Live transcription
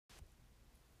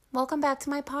Welcome back to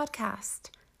my podcast,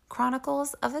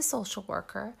 Chronicles of a Social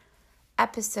Worker,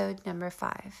 episode number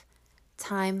 5,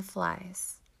 Time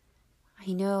Flies.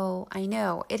 I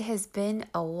know, it has been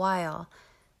a while.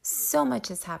 So much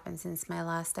has happened since my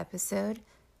last episode.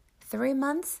 3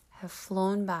 months have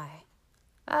flown by.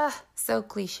 So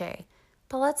cliche.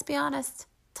 But let's be honest,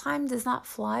 time does not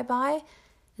fly by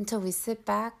until we sit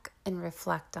back and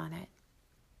reflect on it.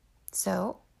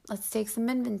 So, let's take some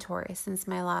inventory since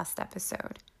my last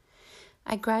episode.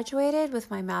 I graduated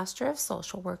with my Master of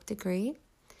Social Work degree.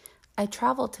 I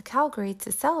traveled to Calgary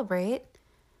to celebrate.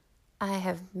 I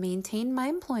have maintained my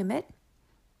employment,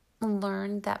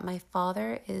 learned that my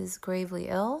father is gravely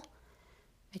ill.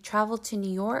 I traveled to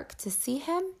New York to see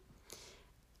him.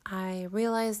 I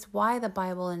realized why the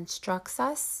Bible instructs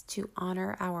us to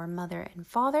honor our mother and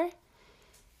father.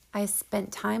 I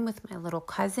spent time with my little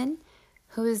cousin,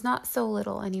 who is not so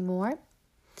little anymore.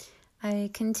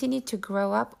 I continue to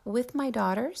grow up with my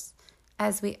daughters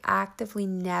as we actively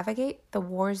navigate the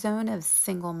war zone of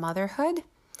single motherhood,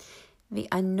 the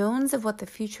unknowns of what the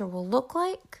future will look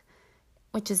like,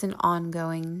 which is an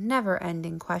ongoing,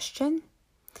 never-ending question.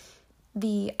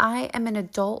 I am an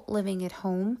adult living at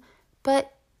home,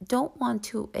 but don't want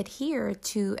to adhere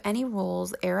to any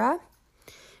rules era,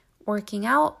 working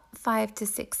out 5 to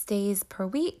 6 days per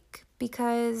week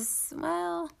because,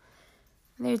 well,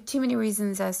 there are too many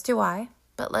reasons as to why,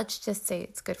 but let's just say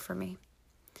it's good for me.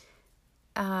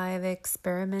 I've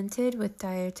experimented with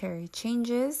dietary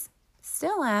changes,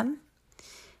 still am.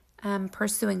 I'm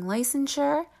pursuing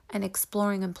licensure and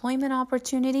exploring employment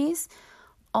opportunities,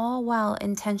 all while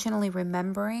intentionally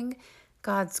remembering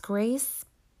God's grace,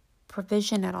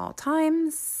 provision at all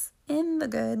times, in the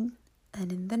good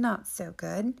and in the not so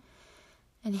good,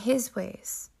 and His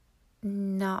ways,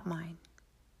 not mine.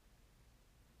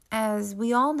 As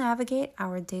we all navigate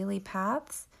our daily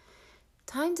paths,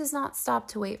 time does not stop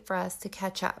to wait for us to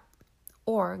catch up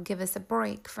or give us a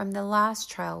break from the last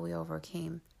trial we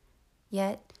overcame.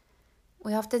 Yet,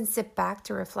 we often sit back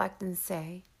to reflect and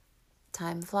say,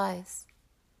 time flies.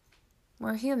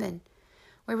 We're human.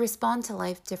 We respond to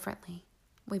life differently.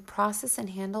 We process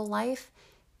and handle life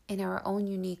in our own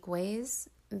unique ways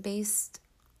based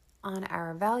on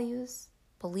our values,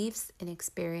 beliefs, and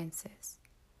experiences.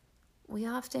 We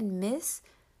often miss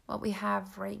what we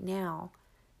have right now,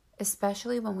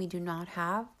 especially when we do not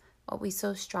have what we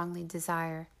so strongly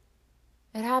desire.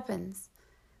 It happens.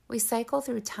 We cycle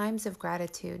through times of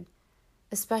gratitude,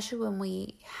 especially when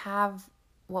we have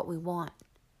what we want,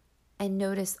 and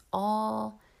notice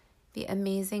all the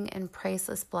amazing and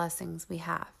priceless blessings we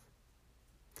have.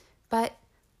 But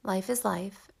life is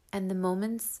life, and the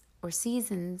moments or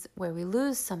seasons where we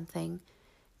lose something,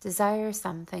 desire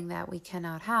something that we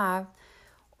cannot have,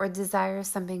 or desire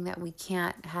something that we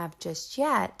can't have just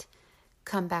yet,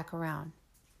 come back around.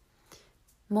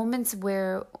 Moments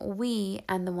where we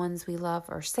and the ones we love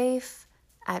are safe,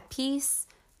 at peace,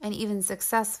 and even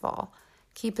successful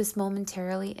keep us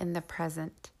momentarily in the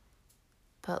present.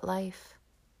 But life,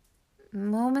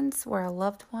 moments where a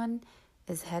loved one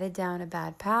is headed down a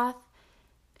bad path,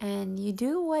 and you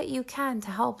do what you can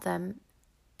to help them,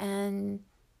 and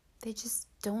they just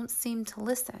don't seem to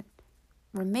listen,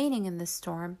 remaining in the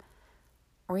storm,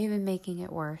 or even making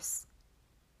it worse.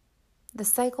 The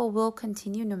cycle will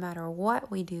continue no matter what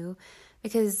we do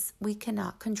because we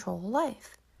cannot control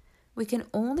life. We can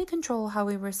only control how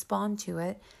we respond to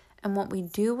it and what we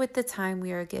do with the time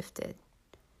we are gifted.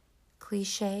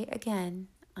 Cliche again,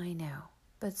 I know,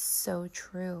 but so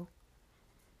true.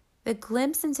 The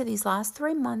glimpse into these last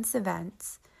 3 months'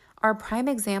 events are a prime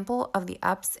example of the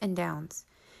ups and downs.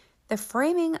 The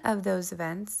framing of those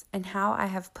events and how I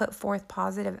have put forth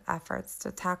positive efforts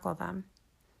to tackle them.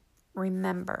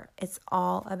 Remember, it's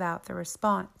all about the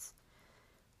response.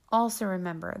 Also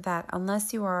remember that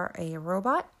unless you are a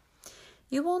robot,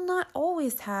 you will not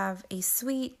always have a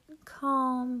sweet,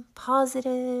 calm,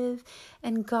 positive,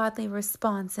 and godly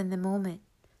response in the moment.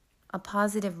 A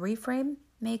positive reframe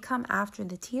may come after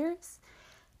the tears,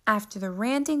 after the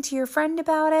ranting to your friend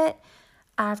about it,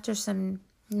 after some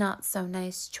not so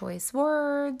nice choice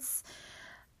words,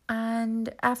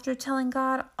 and after telling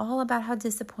God all about how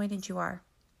disappointed you are.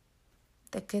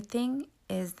 The good thing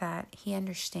is that He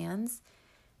understands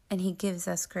and He gives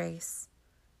us grace.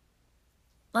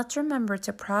 Let's remember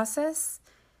to process,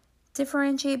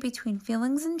 differentiate between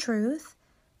feelings and truth,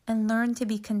 and learn to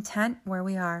be content where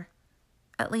we are,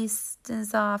 at least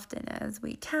as often as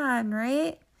we can,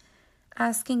 right?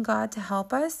 Asking God to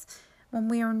help us when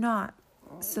we are not,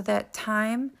 so that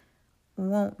time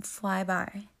won't fly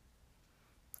by.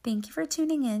 Thank you for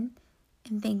tuning in,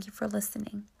 and thank you for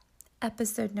listening.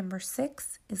 Episode number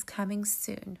 6 is coming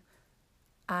soon.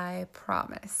 I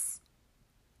promise.